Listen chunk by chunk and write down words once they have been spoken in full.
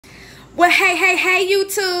Well, hey,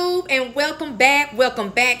 YouTube, and welcome back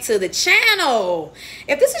to the channel.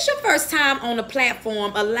 If this is your first time on the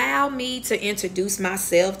platform, allow me to introduce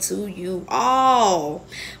myself to you all.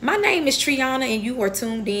 My name is Triana, and you are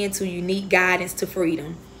tuned in to Unique Guidance to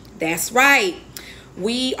Freedom. That's right.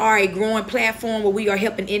 We are a growing platform where we are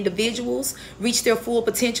helping individuals reach their full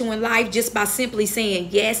potential in life just by simply saying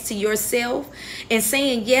yes to yourself. And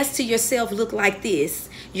saying yes to yourself look like this.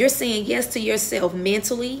 You're saying yes to yourself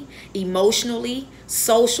mentally, emotionally,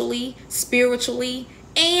 socially, spiritually,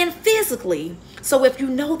 and physically. So if you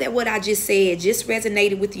know that what I just said just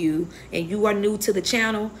resonated with you and you are new to the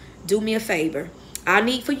channel, do me a favor. I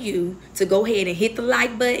need for you to go ahead and hit the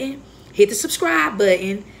like button, hit the subscribe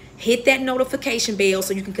button, hit that notification bell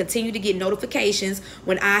so you can continue to get notifications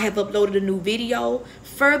when I have uploaded a new video.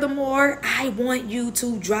 Furthermore, I want you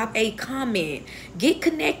to drop a comment. Get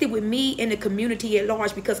connected with me and the community at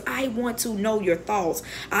large because I want to know your thoughts.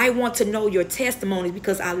 I want to know your testimonies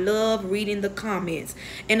because I love reading the comments.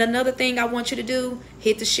 And another thing I want you to do,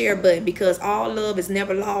 hit the share button because all love is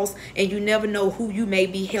never lost and you never know who you may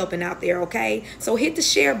be helping out there, okay? So hit the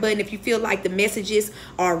share button if you feel like the messages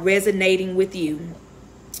are resonating with you.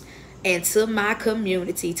 And to my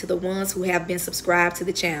community, to the ones who have been subscribed to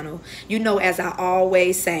the channel, you know, as I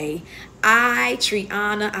always say,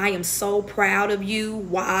 Triana, I am so proud of you.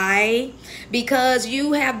 Why? Because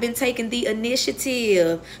you have been taking the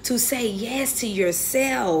initiative to say yes to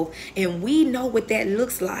yourself. And we know what that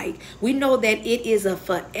looks like. We know that it is a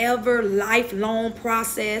forever lifelong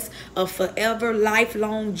process, a forever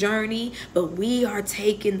lifelong journey. But we are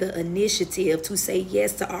taking the initiative to say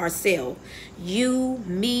yes to ourselves. You,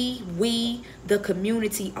 me, we, the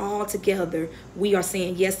community, all together, we are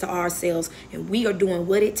saying yes to ourselves. And we are doing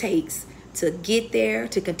what it takes to get there,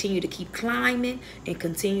 to continue to keep climbing and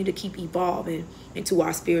continue to keep evolving into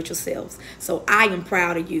our spiritual selves. So I am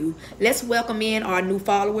proud of you. Let's welcome in our new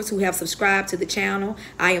followers who have subscribed to the channel.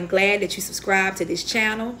 I am glad that you subscribed to this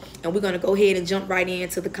channel, and we're going to go ahead and jump right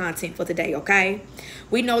into the content for today, okay?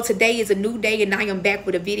 We know today is a new day and I am back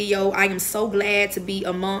with a video. I am so glad to be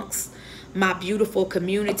amongst my beautiful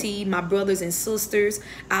community, my brothers and sisters.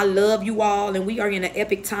 I love you all, and we are in an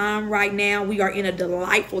epic time right now. We are in a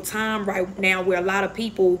delightful time right now where a lot of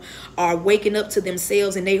people are waking up to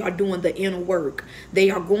themselves and they are doing the inner work. They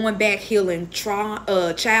are going back healing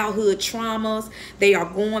childhood traumas. They are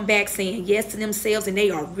going back saying yes to themselves, and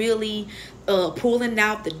they are really pulling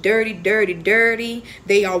out the dirty.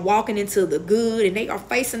 They are walking into the good, and they are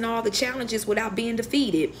facing all the challenges without being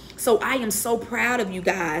defeated. So I am so proud of you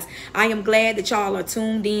guys. I am glad that y'all are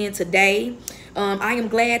tuned in today. I am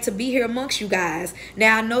glad to be here amongst you guys.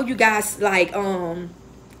 Now I know you guys like,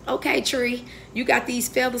 okay, Tree, you got these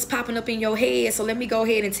feathers popping up in your head. So let me go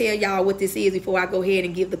ahead and tell y'all what this is before I go ahead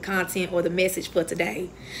and give the content or the message for today.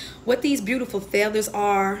 What these beautiful feathers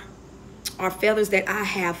are feathers that I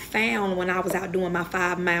have found when I was out doing my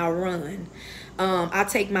 5-mile run. I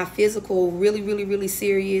take my physical really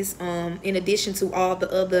serious, in addition to all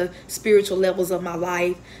the other spiritual levels of my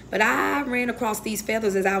life. But I ran across these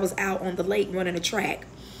feathers as I was out on the lake running a track.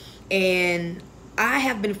 And I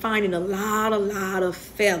have been finding a lot of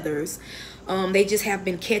feathers. They just have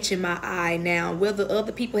been catching my eye. Now, whether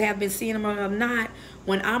other people have been seeing them or not,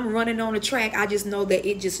 when I'm running on the track, I just know that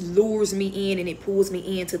it just lures me in and it pulls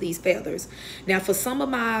me into these feathers. Now, for some of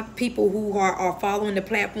my people who are following the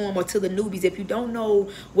platform, or to the newbies, if you don't know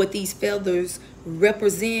what these feathers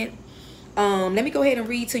represent, let me go ahead and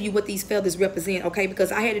read to you what these feathers represent, okay?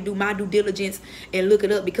 Because I had to do my due diligence and look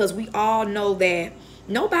it up, because we all know that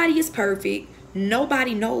nobody is perfect.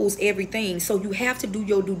 Nobody knows everything. So you have to do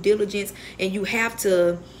your due diligence, and you have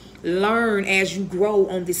to learn as you grow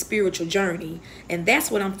on this spiritual journey. And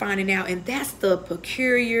that's what I'm finding out. And that's the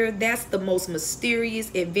peculiar, that's the most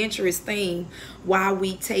mysterious, adventurous thing while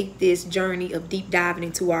we take this journey of deep diving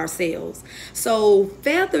into ourselves. So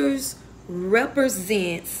feathers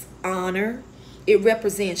represents honor. It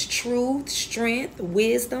represents truth, strength,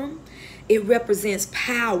 wisdom. It represents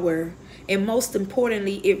power. And most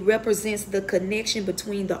importantly, it represents the connection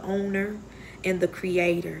between the owner and the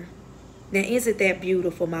creator. Now, isn't that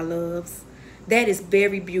beautiful, my loves? That is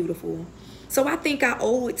very beautiful. So I think I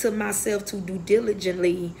owe it to myself to do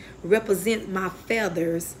diligently represent my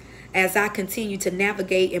feathers as I continue to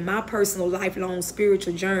navigate in my personal lifelong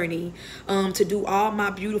spiritual journey, to do all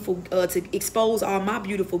my beautiful, to expose all my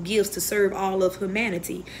beautiful gifts to serve all of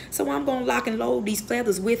humanity. So I'm going to lock and load these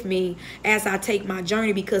feathers with me as I take my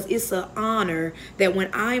journey, because it's an honor that when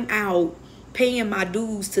I'm out paying my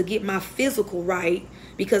dues to get my physical right,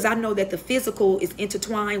 because I know that the physical is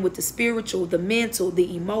intertwined with the spiritual, the mental,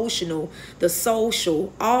 the emotional, the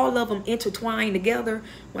social, all of them intertwined together.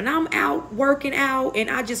 When I'm out working out and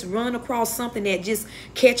I just run across something that just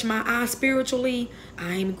catch my eye spiritually,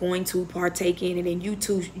 I'm going to partake in it. And you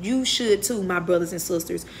too, you should too, my brothers and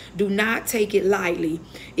sisters. Do not take it lightly.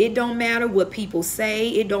 It don't matter what people say.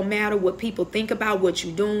 It don't matter what people think about what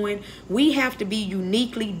you're doing. We have to be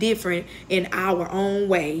uniquely different in our own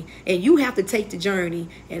way. And you have to take the journey.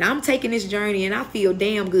 And I'm taking this journey and I feel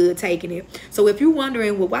damn good taking it. So if you're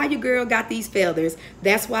wondering, well, why your girl got these feathers?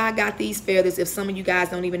 That's why I got these feathers. If some of you guys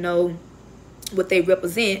don't even know what they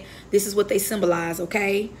represent, this is what they symbolize,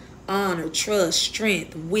 okay? Honor, trust,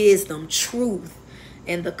 strength, wisdom, truth,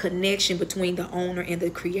 and the connection between the owner and the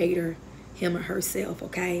creator, him or herself,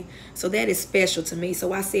 okay? So that is special to me.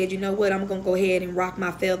 So I said, you know what? I'm going to go ahead and rock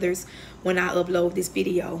my feathers when I upload this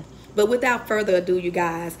video. But without further ado, you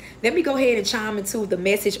guys, let me go ahead and chime into the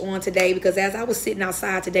message on today, because as I was sitting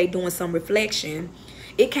outside today doing some reflection,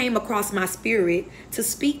 it came across my spirit to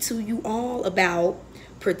speak to you all about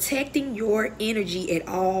protecting your energy at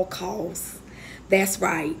all costs. That's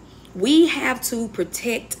right. We have to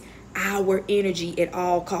protect our energy at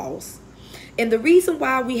all costs. And the reason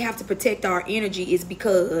why we have to protect our energy is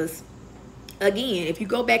because, again, if you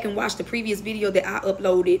go back and watch the previous video that I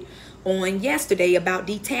uploaded on yesterday about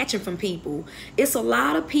detaching from people, it's a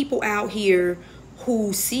lot of people out here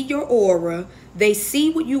who see your aura, they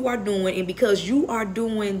see what you are doing, and because you are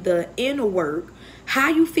doing the inner work, how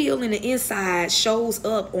you feel in the inside shows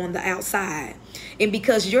up on the outside. And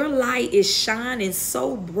because your light is shining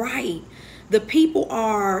so bright, the people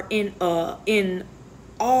are in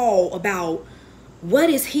awe about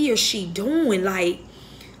what is he or she doing. Like,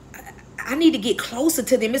 I need to get closer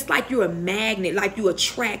to them. It's like you're a magnet, like you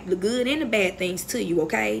attract the good and the bad things to you,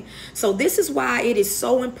 okay? So this is why it is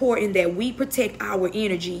so important that we protect our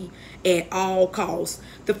energy at all costs.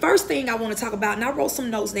 The first thing I want to talk about, and I wrote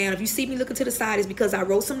some notes down. If you see me looking to the side, is because I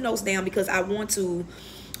wrote some notes down, because I want to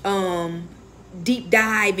deep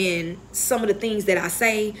dive in some of the things that I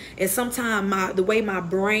say. And sometimes the way my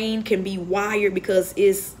brain can be wired, because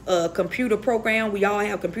it's a computer program, we all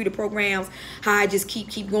have computer programs, how I just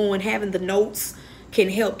keep going, having the notes can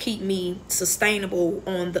help keep me sustainable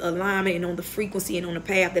on the alignment and on the frequency and on the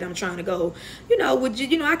path that I'm trying to go. You know,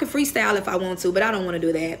 I can freestyle if I want to, but I don't want to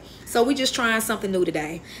do that. So we're just trying something new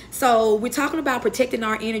today. So we're talking about protecting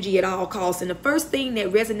our energy at all costs. And the first thing that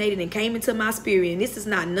resonated and came into my spirit, and this is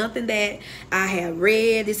not nothing that I had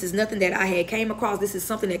read, this is nothing that I had came across, this is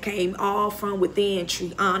something that came all from within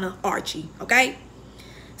Triana Archie, okay?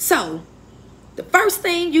 So the first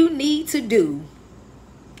thing you need to do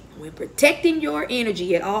when protecting your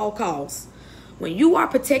energy at all costs, when you are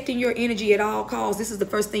protecting your energy at all costs, this is the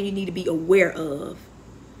first thing you need to be aware of.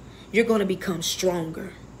 You're going to become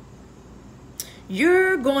stronger.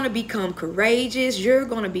 You're going to become courageous. You're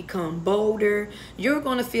going to become bolder. You're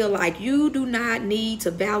going to feel like you do not need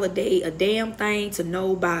to validate a damn thing to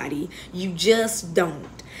nobody. You just don't.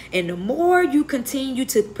 And the more you continue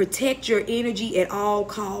to protect your energy at all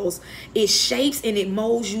costs, it shapes and it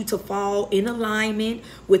molds you to fall in alignment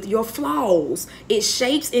with your flaws. It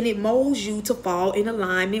shapes and it molds you to fall in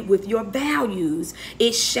alignment with your values.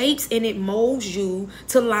 It shapes and it molds you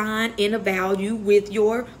to line in a value with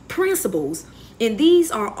your principles. And these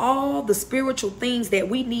are all the spiritual things that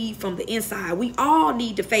we need from the inside. We all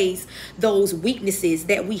need to face those weaknesses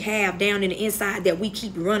that we have down in the inside that we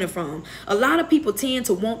keep running from. A lot of people tend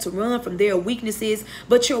to want to run from their weaknesses,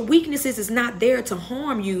 but your weaknesses is not there to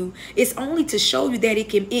harm you. It's only to show you that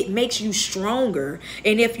it makes you stronger.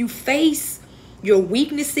 And if you face your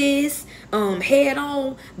weaknesses head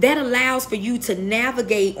on, that allows for you to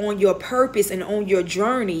navigate on your purpose and on your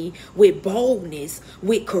journey with boldness,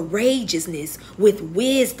 with courageousness, with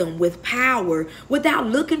wisdom, with power, without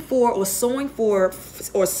looking for or soaring for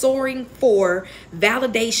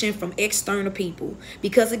validation from external people.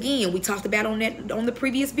 Because again, we talked about on the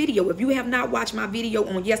previous video. If you have not watched my video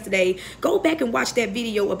on yesterday, go back and watch that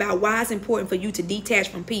video about why it's important for you to detach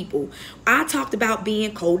from people. I talked about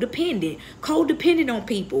being codependent on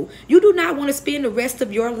people. You do not want to spend the rest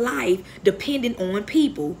of your life dependent on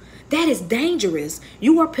people. That is dangerous.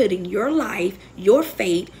 You are putting your life, your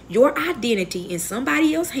fate, your identity in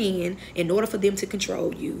somebody else's hand in order for them to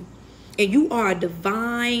control you. And you are a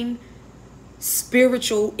divine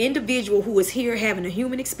spiritual individual who is here having a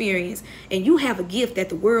human experience, and you have a gift that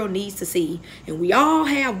the world needs to see. And we all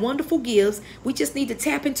have wonderful gifts. We just need to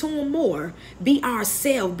tap into them more. Be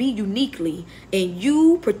ourselves, be uniquely, and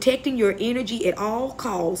you protecting your energy at all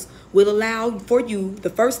costs will allow for you, the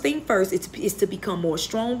first thing first is to become more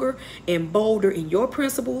stronger and bolder in your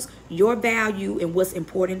principles, your value, and what's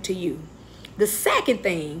important to you. The second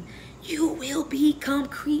thing, you will become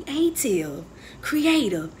creative.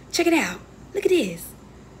 Check it out. Look at this.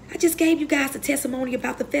 I just gave you guys a testimony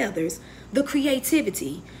about the feathers, the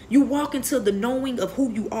creativity. You walk into the knowing of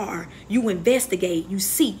who you are. You investigate, you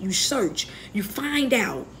seek, you search, you find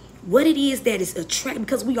out what it is that is attractive,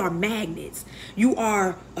 because we are magnets. You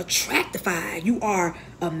are attractified. You are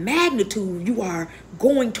a magnitude. You are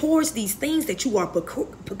going towards these things that you are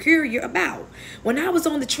peculiar about. When I was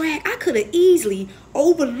on the track, I could have easily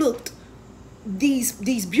overlooked these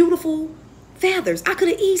beautiful feathers. I could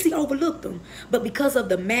have easily overlooked them, but because of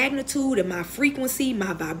the magnitude and my frequency,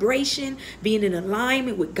 my vibration, being in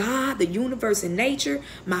alignment with God, the universe, and nature,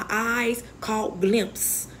 my eyes caught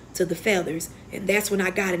glimpse to the feathers, and that's when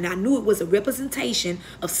I got it. And I knew it was a representation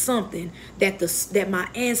of something that my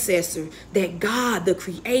ancestor, that God, the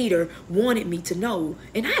creator, wanted me to know.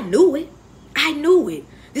 And I knew it.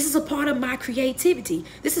 This is a part of my creativity.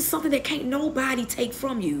 This is something that can't nobody take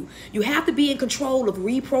from you. You have to be in control of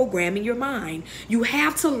reprogramming your mind. You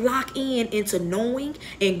have to lock in into knowing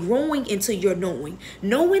and growing into your knowing.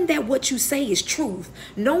 Knowing that what you say is truth.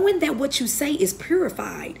 Knowing that what you say is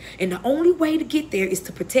purified. And the only way to get there is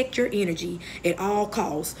to protect your energy at all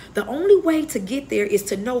costs. The only way to get there is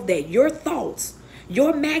to know that your thoughts,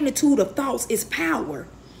 your magnitude of thoughts is power.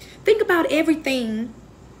 Think about everything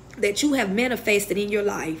that you have manifested in your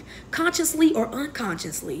life, consciously or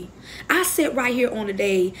unconsciously. I sit right here on the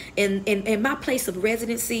day in my place of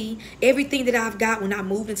residency, everything that I've got when I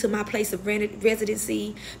moved into my place of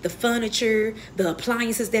residency, the furniture, the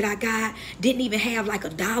appliances that I got, didn't even have like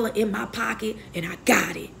 $1 in my pocket, and I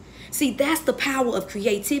got it. See, that's the power of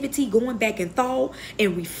creativity, going back in thought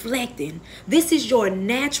and reflecting. This is your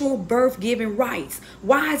natural birth-given rights.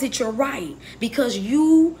 Why is it your right? Because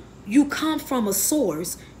you come from a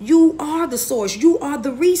source. You are the source. You are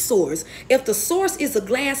the resource. If the source is a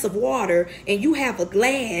glass of water and you have a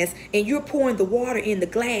glass and you're pouring the water in the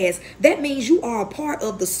glass, that means you are a part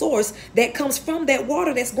of the source that comes from that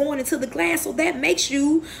water that's going into the glass. So that makes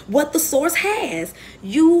you what the source has.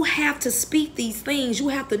 You have to speak these things. You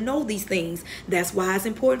have to know these things. That's why it's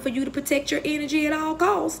important for you to protect your energy at all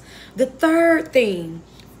costs. The third thing,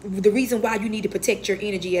 the reason why you need to protect your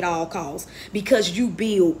energy at all costs, because you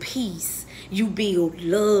build peace, you build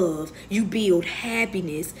love, you build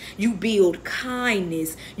happiness, you build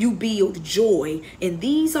kindness, you build joy. And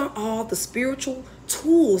these are all the spiritual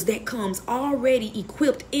tools that comes already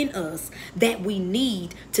equipped in us that we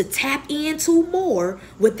need to tap into more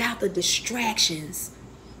without the distractions.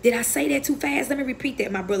 Did I say that too fast? Let me repeat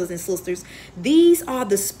that, my brothers and sisters. These are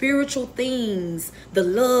the spiritual things, the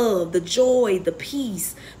love, the joy, the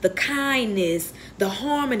peace, the kindness, the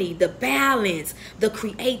harmony, the balance, the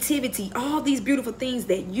creativity, all these beautiful things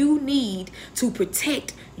that you need to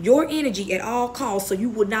protect your energy at all costs so you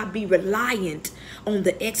will not be reliant on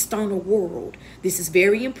the external world. This is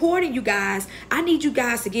very important, you guys. I need you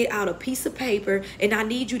guys to get out a piece of paper, and I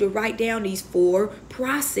need you to write down these 4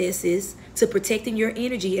 processes to protecting your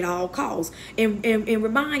energy at all costs. And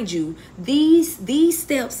remind you, these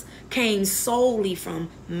steps came solely from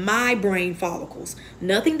my brain follicles.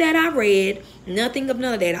 Nothing that I read, nothing of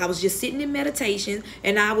none of that. I was just sitting in meditation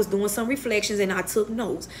and I was doing some reflections and I took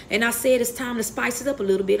notes. And I said it's time to spice it up a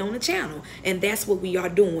little bit on the channel. And that's what we are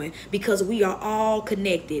doing, because we are all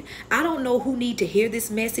connected. I don't know who need to hear this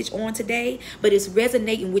message on today, but it's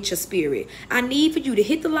resonating with your spirit. I need for you to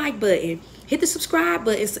hit the like button, hit the subscribe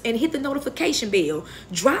button, and hit the notification bell.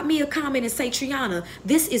 Drop me a comment and say, Triana,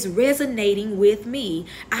 this is resonating with me.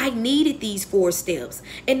 I needed these 4 steps.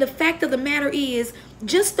 And the fact of the matter is,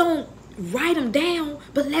 just don't write them down,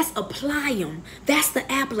 but let's apply them. That's the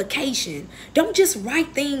application. Don't just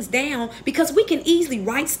write things down, because we can easily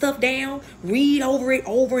write stuff down, read over it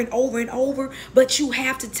over and over and over, but you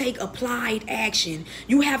have to take applied action.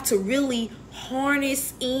 You have to really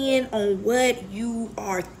harness in on what you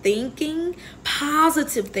are thinking,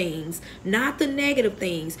 positive things, not the negative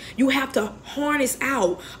things. You have to harness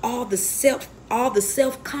out all the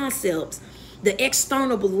self concepts, the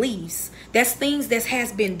external beliefs. That's things that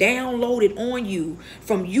has been downloaded on you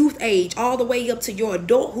from youth age all the way up to your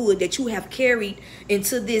adulthood that you have carried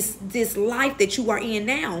into this life that you are in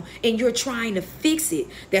now, and you're trying to fix it.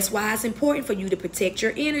 That's why it's important for you to protect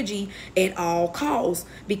your energy at all costs,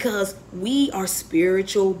 because we are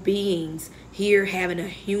spiritual beings. here having a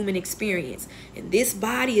human experience. And this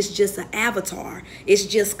body is just an avatar. It's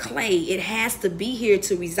just clay. It has to be here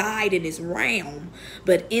to reside in this realm.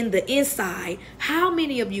 But in the inside, how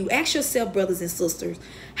many of you, ask yourself, brothers and sisters,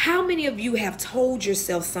 how many of you have told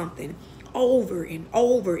yourself something over and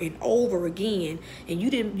over and over again, and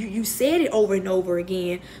you said it over and over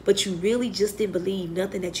again, but you really just didn't believe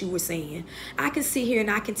nothing that you were saying? I can sit here and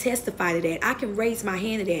I can testify to that. I can raise my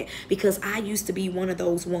hand to that, because I used to be one of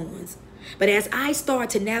those ones. But as I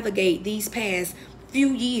start to navigate these past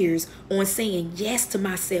few years on saying yes to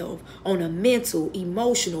myself on a mental,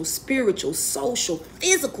 emotional, spiritual, social,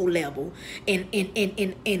 physical level,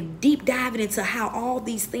 and deep diving into how all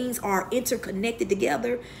these things are interconnected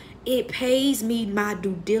together, it pays me my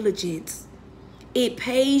due diligence. It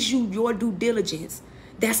pays you your due diligence.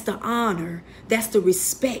 That's the honor. That's the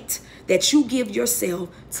respect that you give yourself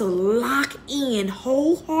to lock in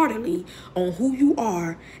wholeheartedly on who you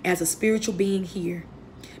are as a spiritual being here.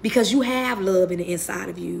 Because you have love in the inside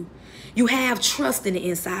of you. You have trust in the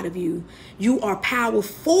inside of you. You are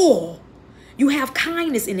powerful. You have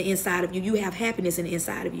kindness in the inside of you. You have happiness in the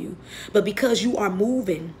inside of you. But because you are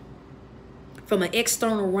moving from an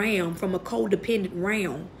external realm, from a codependent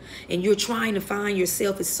realm, and you're trying to find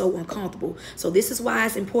yourself, is so uncomfortable. So this is why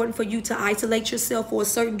it's important for you to isolate yourself for a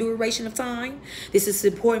certain duration of time. This is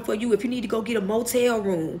important for you. If you need to go get a motel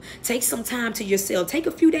room, take some time to yourself. Take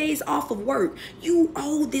a few days off of work. You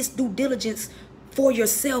owe this due diligence for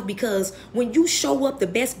yourself, because when you show up the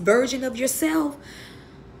best version of yourself,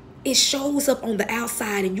 it shows up on the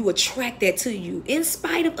outside and you attract that to you. In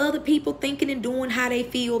spite of other people thinking and doing how they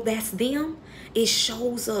feel, that's them. It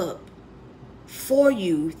shows up for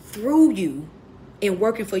you, through you, and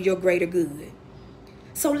working for your greater good.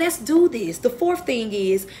 So let's do this. The fourth thing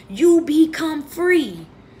is you become free.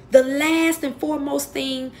 The last and foremost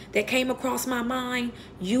thing that came across my mind,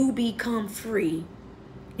 you become free.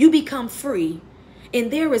 You become free. And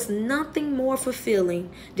there is nothing more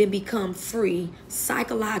fulfilling than become free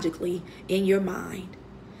psychologically in your mind.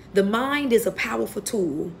 The mind is a powerful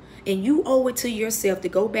tool, and you owe it to yourself to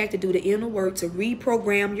go back to do the inner work to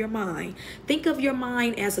reprogram your mind. Think of your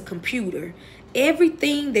mind as a computer.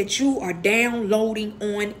 Everything that you are downloading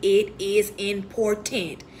on it is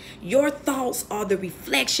important. Your thoughts are the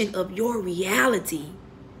reflection of your reality.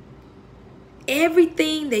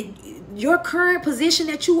 Everything that your current position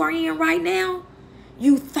that you are in right now,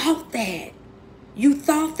 you thought that. You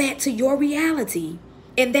thought that to your reality.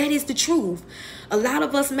 And that is the truth. A lot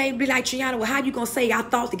of us may be like, Triana, well, how you going to say I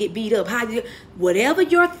thought to get beat up? Whatever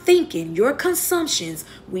you're thinking, your consumptions,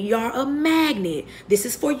 we are a magnet. This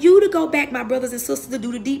is for you to go back, my brothers and sisters, to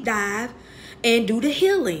do the deep dive and do the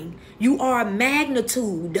healing. You are a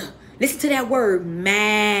magnitude. Listen to that word,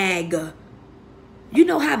 mag. You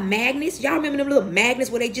know how magnets, y'all remember them little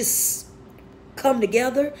magnets where they just come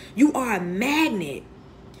together? You are a magnet.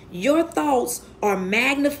 Your thoughts are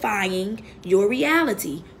magnifying your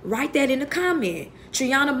reality. Write that in the comment.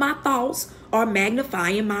 Triana, my thoughts are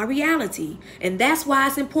magnifying my reality. And that's why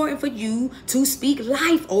it's important for you to speak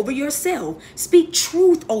life over yourself. Speak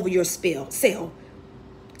truth over yourself.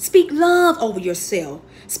 Speak love over yourself.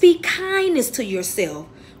 Speak kindness to yourself.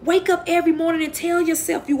 Wake up every morning and tell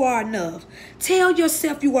yourself you are enough. Tell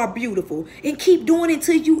yourself you are beautiful. And keep doing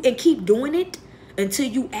it until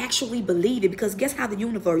you actually believe it. Because guess how the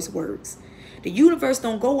universe works? The universe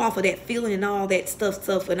don't go off of that feeling and all that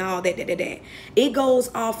stuff and all that. It goes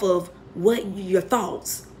off of your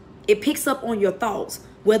thoughts. It picks up on your thoughts,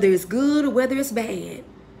 whether it's good or whether it's bad.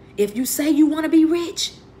 If you say you want to be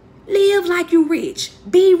rich, live like you're rich.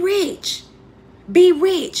 Be rich. Be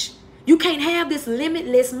rich. You can't have this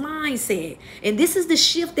limitless mindset. And this is the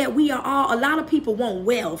shift that we are all. A lot of people want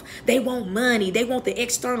wealth. They want money. They want the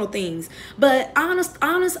external things. But honest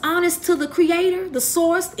to the creator, the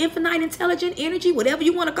source, infinite intelligent energy, whatever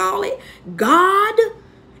you want to call it, God,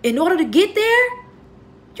 in order to get there,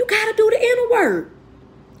 you got to do the inner work.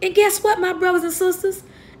 And guess what, my brothers and sisters?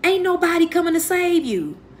 Ain't nobody coming to save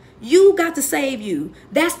you. You got to save you.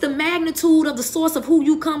 That's the magnitude of the source of who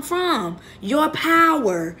you come from. Your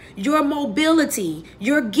power, your mobility,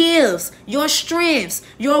 your gifts, your strengths,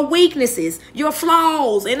 your weaknesses, your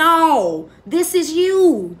flaws, and all. This is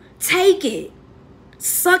you. Take it.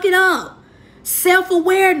 Suck it up.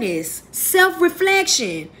 Self-awareness,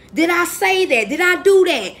 self-reflection. Did I say that? Did I do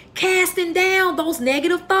that? Casting down those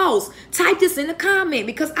negative thoughts. Type this in the comment,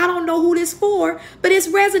 because I don't know who this for, but it's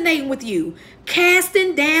resonating with you.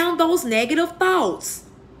 Casting down those negative thoughts.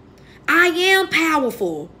 I am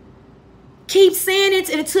powerful. Keep saying it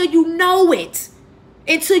until you know it.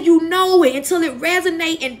 Until you know it. Until it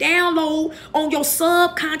resonates and download on your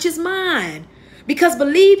subconscious mind. Because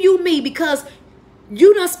believe you me, because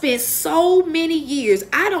you done spent so many years,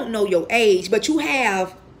 I don't know your age, but you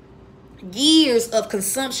have years of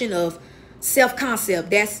consumption of self-concept.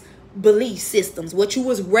 That's belief systems, what you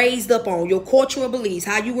was raised up on, your cultural beliefs,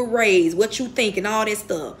 how you were raised, what you think, and all that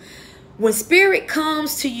stuff. When spirit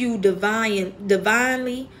comes to you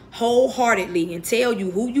divinely, wholeheartedly, and tell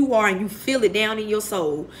you who you are, and you feel it down in your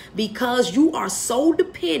soul, because you are so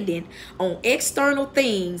dependent on external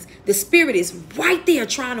things, the spirit is right there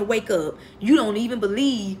trying to wake up. You don't even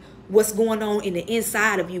believe what's going on in the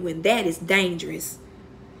inside of you, and that is dangerous.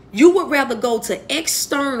 You would rather go to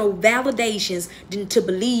external validations than to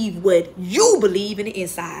believe what you believe in the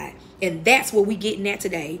inside. And that's what we're getting at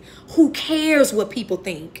today. Who cares what people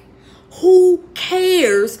think? Who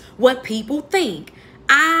cares what people think?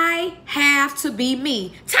 I have to be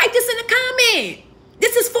me. Type this in the comment.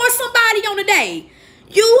 This is for somebody on the day.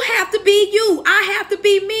 You have to be you. I have to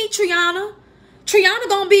be me, Triana. Triana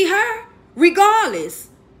gonna be her regardless.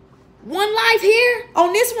 One life here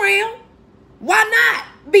on this realm. Why not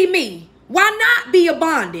be me? Why not be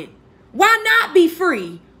abundant? Why not be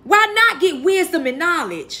free? Why not get wisdom and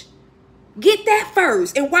knowledge? Get that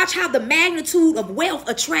first and watch how the magnitude of wealth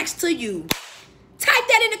attracts to you. Type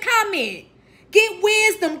that in the comment. Get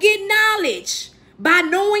wisdom, get knowledge by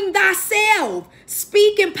knowing thyself.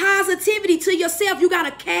 Speaking positivity to yourself. You got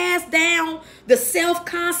to cast down the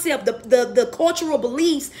self-concept, the cultural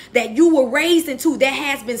beliefs that you were raised into that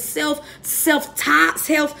has been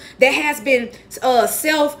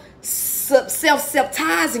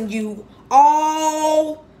self-sabotaging you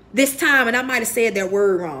all this time. And I might have said that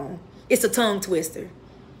word wrong. It's a tongue twister.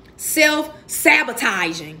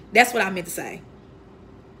 Self-sabotaging. That's what I meant to say.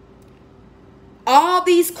 All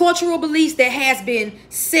these cultural beliefs that has been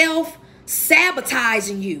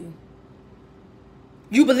self-sabotaging you.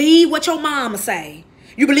 You believe what your mama say.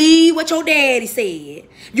 You believe what your daddy said.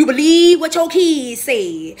 You believe what your kids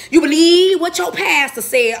said. You believe what your pastor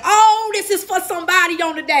said. Oh, this is for somebody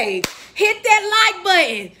on the day. Hit that like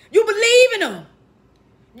button. You believe in them.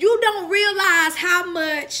 You don't realize how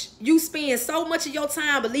much you spend so much of your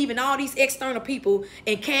time believing all these external people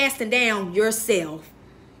and casting down yourself.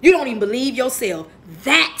 You don't even believe yourself.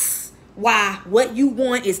 That's why what you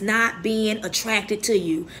want is not being attracted to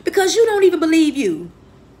you. Because you don't even believe you.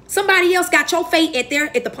 Somebody else got your fate at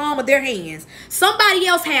the palm of their hands. Somebody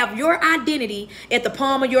else have your identity at the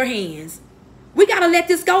palm of your hands. We got to let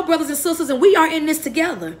this go, brothers and sisters, and we are in this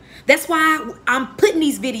together. That's why I'm putting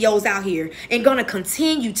these videos out here and going to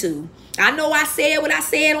continue to. I know I said what I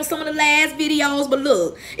said on some of the last videos, but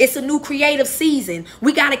look, it's a new creative season.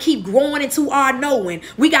 We got to keep growing into our knowing.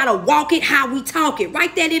 We got to walk it how we talk it.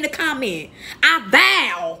 Write that in the comment. I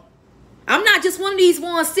vow. I'm not just one of these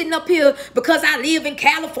ones sitting up here because I live in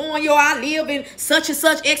California or I live in such and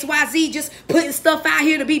such XYZ, just putting stuff out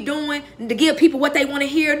here to be doing and to give people what they want to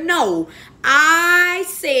hear. No, I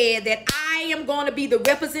said that I am going to be the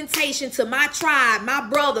representation to my tribe, my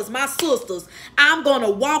brothers, my sisters. I'm going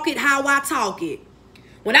to walk it how I talk it.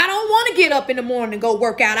 When I don't want to get up in the morning and go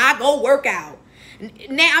work out, I go work out.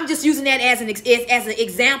 Now I'm just using that as an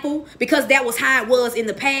example because that was how it was in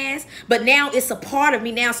the past. But now it's a part of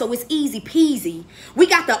me now, so it's easy peasy. We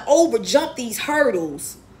got to over jump these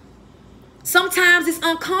hurdles. Sometimes it's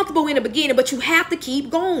uncomfortable in the beginning, but you have to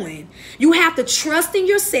keep going. You have to trust in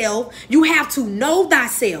yourself. You have to know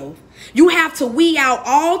thyself. You have to weed out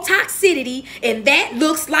all toxicity, and that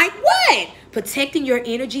looks like what? Protecting your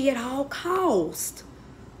energy at all costs.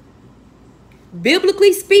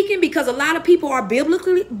 Biblically speaking, because a lot of people are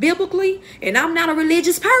biblically, and I'm not a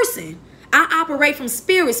religious person. I operate from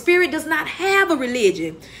spirit. Spirit does not have a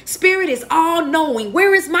religion. Spirit is all knowing.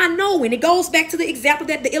 Where is my knowing? It goes back to the example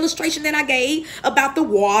that the illustration that I gave about the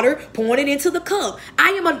water pouring it into the cup.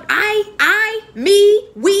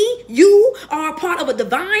 You are a part of a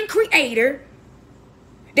divine creator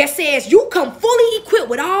that says you come fully equipped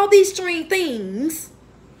with all these strange things.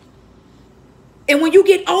 And when you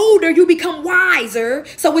get older, you become wiser.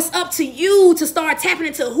 So it's up to you to start tapping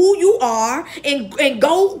into who you are and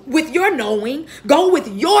go with your knowing. Go with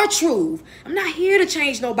your truth. I'm not here to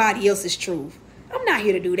change nobody else's truth. I'm not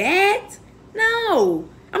here to do that. No.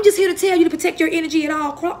 I'm just here to tell you to protect your energy at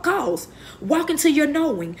all costs. Walk into your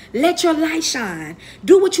knowing. Let your light shine.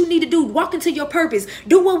 Do what you need to do. Walk into your purpose.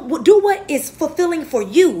 Do what is fulfilling for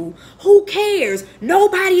you. Who cares?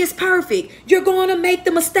 Nobody is perfect. You're going to make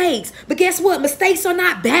the mistakes. But guess what? Mistakes are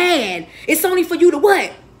not bad. It's only for you to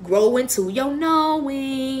what? Grow into your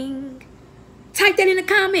knowing. Type that in the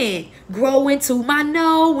comment. Grow into my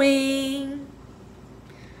knowing.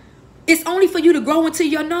 It's only for you to grow into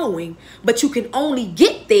your knowing. But you can only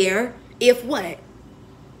get there if what?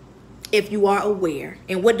 if you are aware.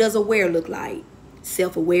 And what does aware look like?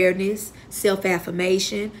 Self-awareness,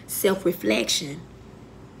 self-affirmation, self-reflection.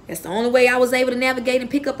 That's the only way I was able to navigate and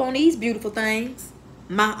pick up on these beautiful things.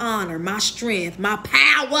 My honor, my strength, my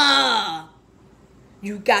power.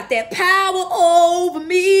 You got that power over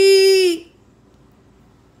me.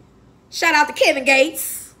 Shout out to Kevin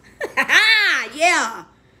Gates. Yeah,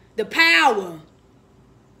 the power.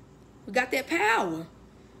 We got that power.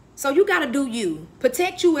 So you got to do you.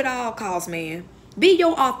 Protect you at all costs, man. Be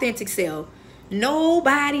your authentic self.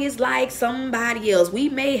 Nobody is like somebody else. We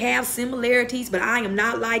may have similarities, but I am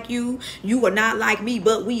not like you. You are not like me,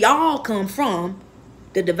 but we all come from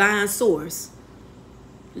the divine source.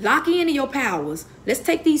 Lock into your powers. Let's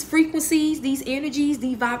take these frequencies, these energies,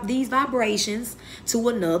 these vibrations to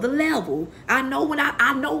another level. I know when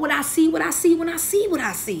I see what I see when I see what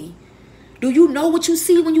I see. Do you know what you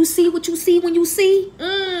see when you see what you see when you see?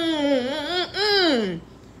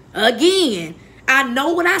 Again, I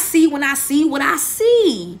know what I see when I see what I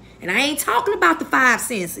see. And I ain't talking about the 5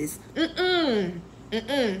 senses. Do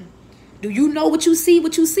you know what you see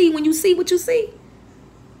when you see what you see?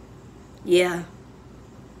 Yeah.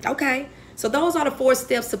 Okay. So those are the 4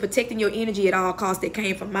 steps to protecting your energy at all costs that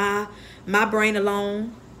came from my brain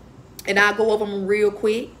alone. And I'll go over them real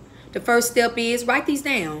quick. The first step is write these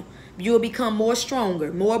down. You will become more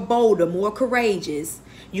stronger, more bolder, more courageous.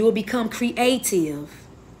 You will become creative,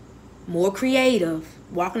 more creative,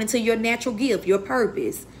 walking into your natural gift, your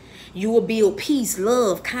purpose. You will build peace,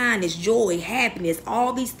 love, kindness, joy, happiness,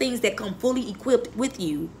 all these things that come fully equipped with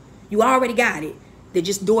you. You already got it. They're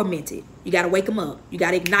just dormanted. You got to wake them up. You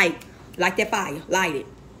got to ignite, like that fire, light it.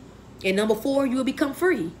 And number 4, you will become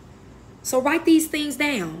free. So write these things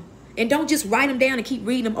down. And don't just write them down and keep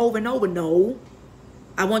reading them over and over. No.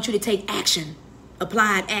 I want you to take action,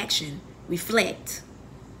 applied action, reflect,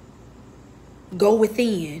 go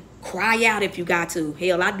within, cry out if you got to.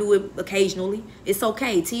 Hell, I do it occasionally. It's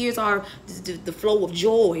okay. Tears are the flow of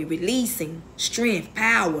joy, releasing, strength,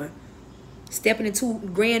 power, stepping into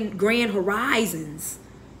grand horizons.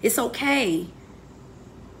 It's okay.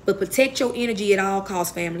 But protect your energy at all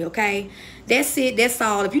costs, family, okay? That's it. That's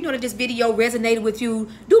all. If you know that this video resonated with you,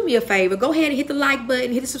 do me a favor. Go ahead and hit the like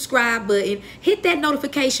button, hit the subscribe button, hit that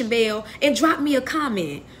notification bell, and drop me a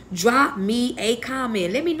comment. Drop me a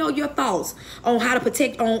comment. Let me know your thoughts on how to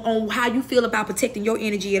protect, on how you feel about protecting your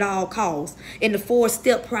energy at all costs in the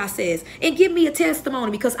 4-step process. And give me a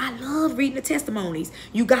testimony, because I love reading the testimonies.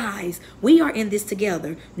 You guys, we are in this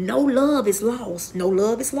together. No love is lost. No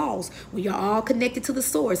love is lost. We are all connected to the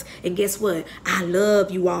source. And guess what? I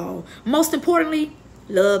love you all. Most importantly,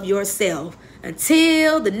 love yourself.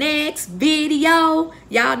 Until the next video,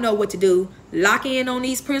 y'all know what to do. Lock in on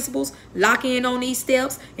these principles, lock in on these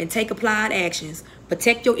steps, and take applied actions.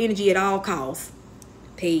 Protect your energy at all costs.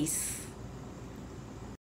 Peace.